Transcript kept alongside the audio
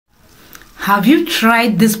Have you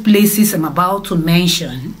tried these places I'm about to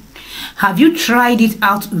mention? Have you tried it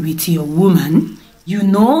out with your woman? You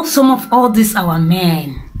know, some of all these our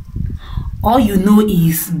men, all you know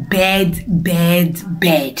is bed, bed,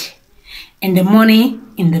 bed. In the morning,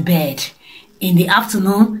 in the bed. In the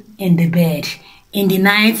afternoon, in the bed. In the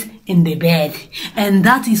night, in the bed. And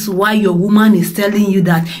that is why your woman is telling you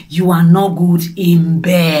that you are not good in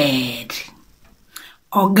bed.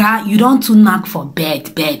 Oga, you don't too knack for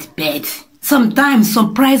bed, bed, bed. Sometimes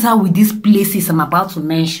surprise her with these places I'm about to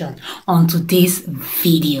mention on today's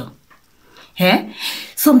video. Eh?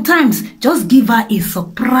 Sometimes just give her a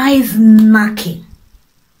surprise knacking.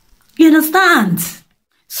 You understand?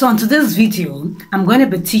 So on today's video, I'm going to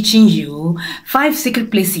be teaching you 5 secret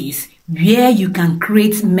places where you can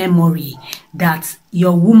create memory that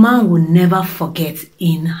your woman will never forget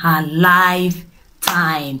in her lifetime.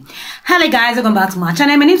 Hello guys, welcome back to my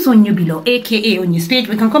channel. My name is Onyu below, aka on your page.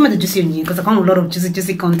 We can comment the juicy on you because I come with a lot of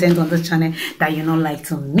juicy content on this channel that you don't like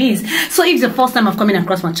to miss. So if it's the first time of coming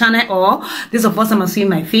across my channel or this is the first time of seeing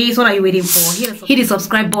my face, what are you waiting for? Hit the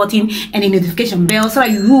subscribe button and the notification bell so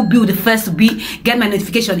that you will be the first to get my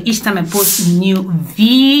notification each time I post new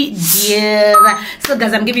videos. So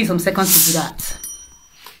guys, I'm giving you some seconds to do that.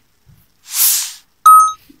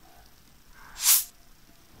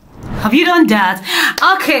 Have you done that?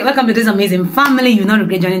 Okay, welcome to this amazing family. You will not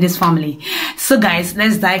regret joining this family. So guys,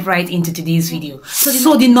 let's dive right into today's video.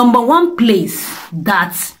 So the number 1 place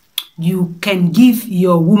that you can give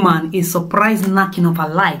your woman a surprise knacking of her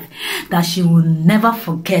life that she will never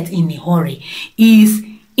forget in a hurry is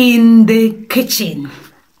in the kitchen.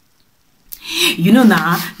 You know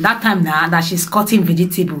now, that time now that she's cutting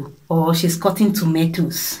vegetable or she's cutting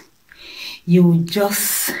tomatoes, you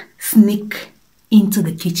just sneak into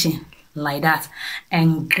the kitchen like that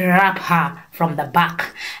and grab her from the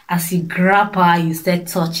back. As you grab her, you start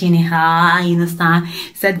touching her, you understand,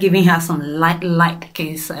 start giving her some light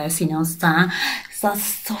kisses, you know, start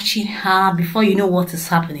touching her. Before you know what is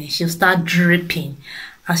happening, she'll start dripping.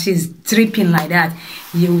 As she's dripping like that,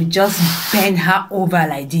 you will just bend her over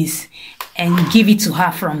like this and give it to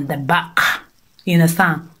her from the back, you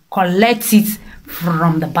understand, collect it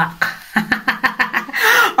from the back.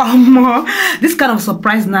 This kind of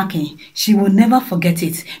surprise knacking, she will never forget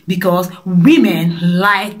it because women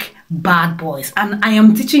like bad boys, and I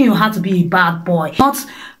am teaching you how to be a bad boy.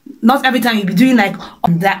 Not every time you be doing like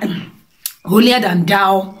that holier than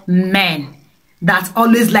thou men that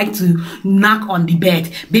always like to knock on the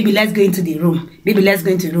bed. Baby, let's go into the room. Baby, let's go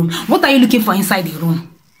into the room. What are you looking for inside the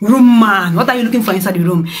room? Room man, what are you looking for inside the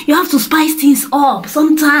room? You have to spice things up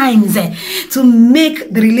sometimes to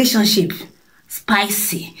make the relationship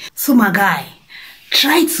spicy. So my guy,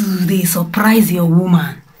 try to surprise your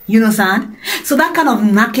woman. You understand? So that kind of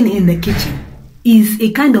knocking in the kitchen is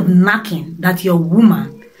a kind of knocking that your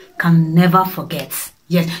woman can never forget.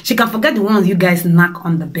 Yes, she can forget the ones you guys knock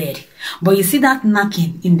on the bed, but you see that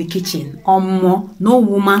knocking in the kitchen, no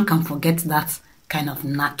woman can forget that kind of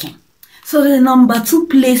knocking. So the number 2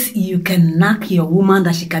 place you can knock your woman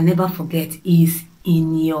that she can never forget is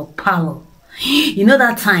in your parlor. You know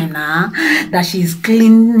that time now that she's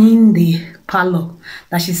cleaning the parlor,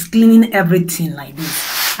 that she's cleaning everything like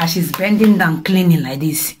this, as she's bending down cleaning like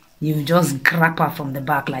this, you just grab her from the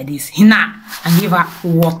back like this, and give her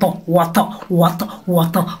water,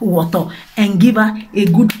 and give her a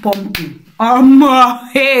good pumping.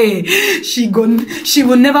 Hey, she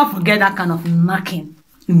will never forget that kind of knocking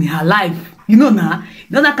in her life. You know now,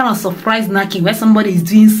 you know that kind of surprise knocking where somebody is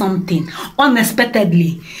doing something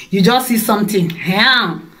unexpectedly. You just see something,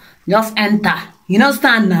 just enter. You know,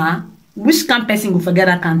 stand now. Which kind of person will forget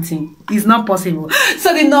that kind of thing? It's not possible.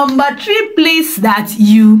 So the number 3 place that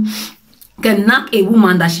you can knock a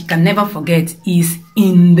woman that she can never forget is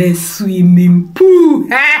in the swimming pool.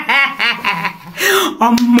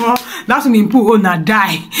 That swimming pool not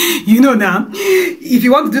die. You know now, if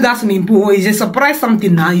you want to do that swimming pool, it's a surprise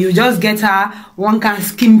something now. You just get her one kind of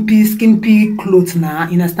skimpy clothes now.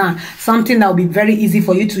 You understand? Something that will be very easy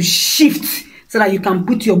for you to shift so that you can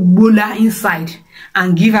put your bola inside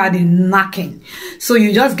and give her the knocking. So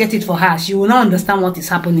you just get it for her. She will not understand what is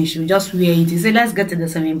happening. She will just wear it. You say, let's get to the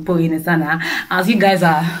swimming pool, you understand now? As you guys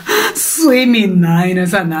are swimming now, you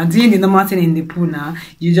understand now, doing the normal thing in the pool now,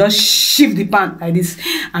 you just shift the pant like this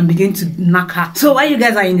and begin to knock her. So while you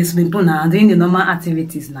guys are in the swimming pool now, doing the normal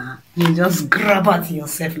activities now, you just grab her to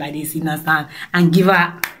yourself like this, you understand? And give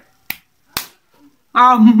her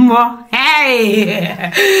hey,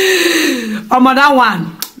 that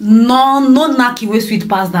one. No knocky way sweet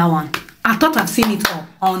past that one. I thought I've seen it all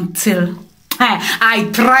until I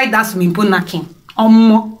tried that swimming pool knocking.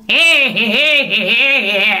 Hey.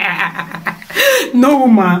 No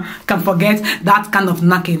woman can forget that kind of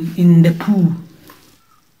knocking in the pool.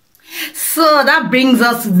 So that brings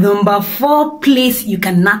us to number 4 place you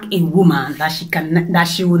can knock a woman that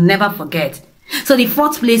she will never forget. So the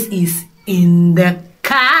 4th place is in the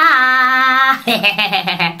car.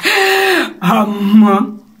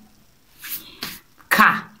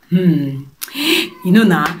 Car. You know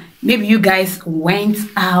now, maybe you guys went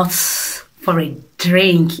out for a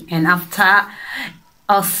drink, and after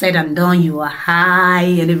all said and done, you are high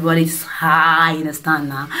and everybody's high, you understand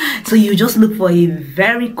now? So you just look for a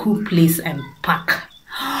very cool place and park.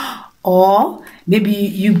 Or maybe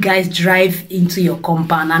you guys drive into your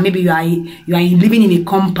compound, and maybe you are living in a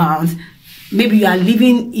compound. Maybe you are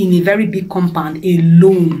living in a very big compound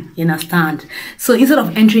alone, you understand? So instead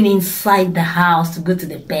of entering inside the house to go to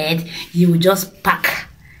the bed, you will just park.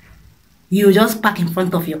 You will just park in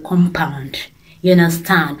front of your compound, you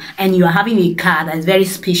understand? And you are having a car that is very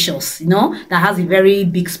spacious, you know, that has a very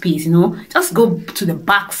big space, you know. Just go to the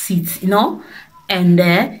back seat, you know, and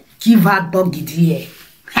give her doggy dear.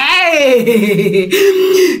 Hey!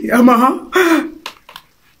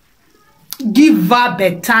 Give her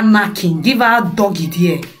better knocking. Give her doggy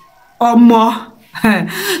dear. Or more.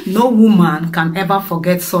 No woman can ever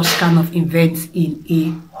forget such kind of events in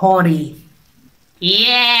a hurry.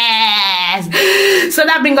 Yes. So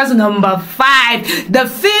that brings us to number 5. The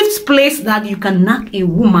 5th place that you can knock a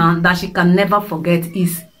woman that she can never forget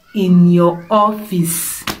is in your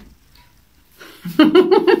office.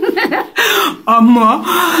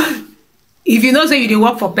 If you know say you dey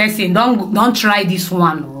work for person, don't try this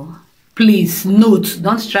one. Oh. Please note,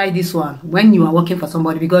 don't try this one when you are working for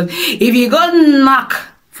somebody, because if you go knock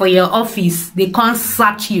for your office, they can't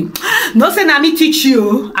sack you. No say na me teach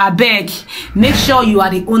you. I beg, make sure you are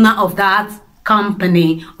the owner of that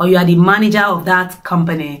company, or you are the manager of that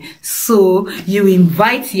company. So you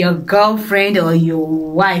invite your girlfriend or your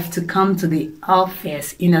wife to come to the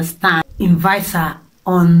office in a stand. Invite her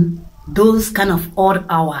on those kind of odd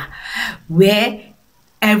hour where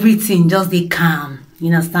everything just dey calm,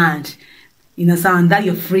 you understand? You understand? That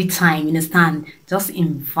your free time, you understand? Just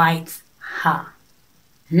invite her.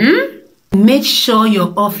 Make sure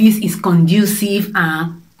your office is conducive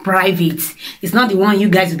and private. It's not the one you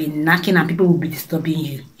guys will be knocking and people will be disturbing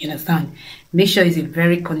you, you understand? Make sure it's a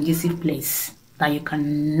very conducive place that you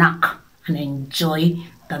can knock and enjoy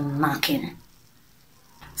the knocking.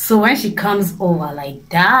 So when she comes over like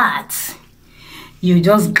that, you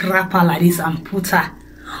just grab her like this and put her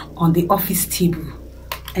on the office table,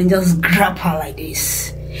 and just grab her like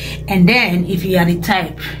this. And then if you are the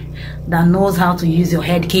type that knows how to use your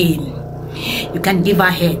head game, you can give her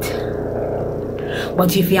head.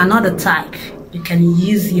 But if you are not the type, you can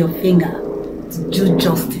use your finger to do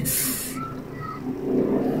justice.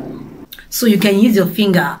 So you can use your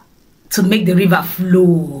finger to make the river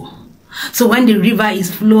flow. So when the river is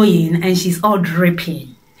flowing and she's all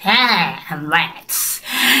dripping, and right,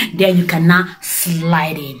 then you can now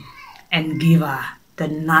slide in and give her the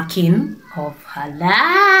knocking of her life.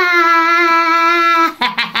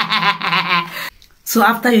 So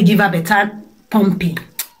after you give her better pumping,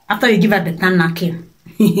 after you give her better knocking,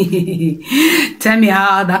 tell me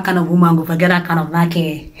how that kind of woman will forget that kind of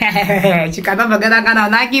knocking. She cannot forget that kind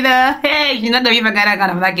of knocking. Hey, she's not going to forget that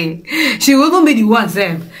kind of knocking. She will even be the one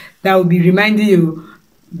that will be reminding you,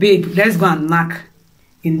 babe, let's go and knock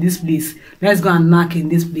in this place. Let's go and knock in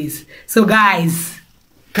this place. So guys,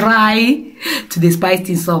 try to spice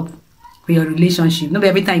things up for your relationship. Not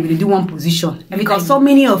every time you do one position. Because so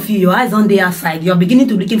many of you, your eyes on the outside, you're beginning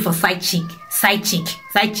to looking for side chick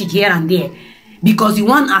here and there. Because you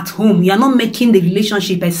want at home, you are not making the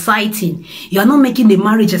relationship exciting. You are not making the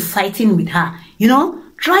marriage exciting with her. You know,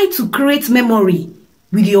 try to create memory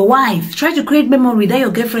with your wife. Try to create memory that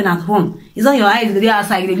your girlfriend at home. It's not your eyes the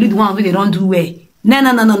outside, they lead one when they don't do well.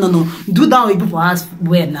 No. Do that with people as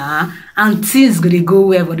well now. And things gonna go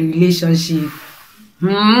well for the relationship.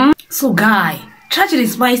 So guy, try to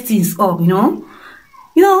spice things up, you know?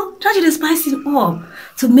 Try to spice it up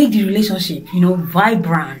to make the relationship,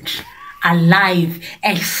 vibrant, alive,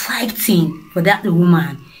 exciting for that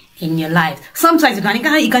woman in your life. Sometimes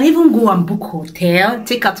you can even go and book hotel,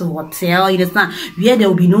 take her to hotel, you understand, where there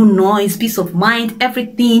will be no noise, peace of mind,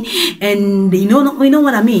 everything, and you know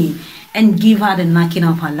what I mean, and give her the knocking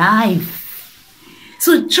of her life.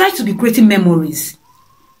 So try to be creating memories.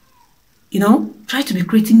 Try to be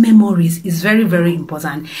creating memories. It's very, very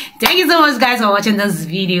important. Thank you so much, guys, for watching this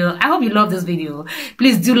video. I hope you love this video.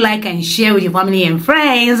 Please do like and share with your family and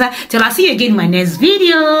friends. Till I see you again in my next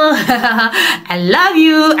video. I love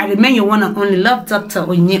you. I remain your one and only love Dr.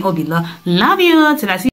 Onye Obilo. Love you. Till I see you.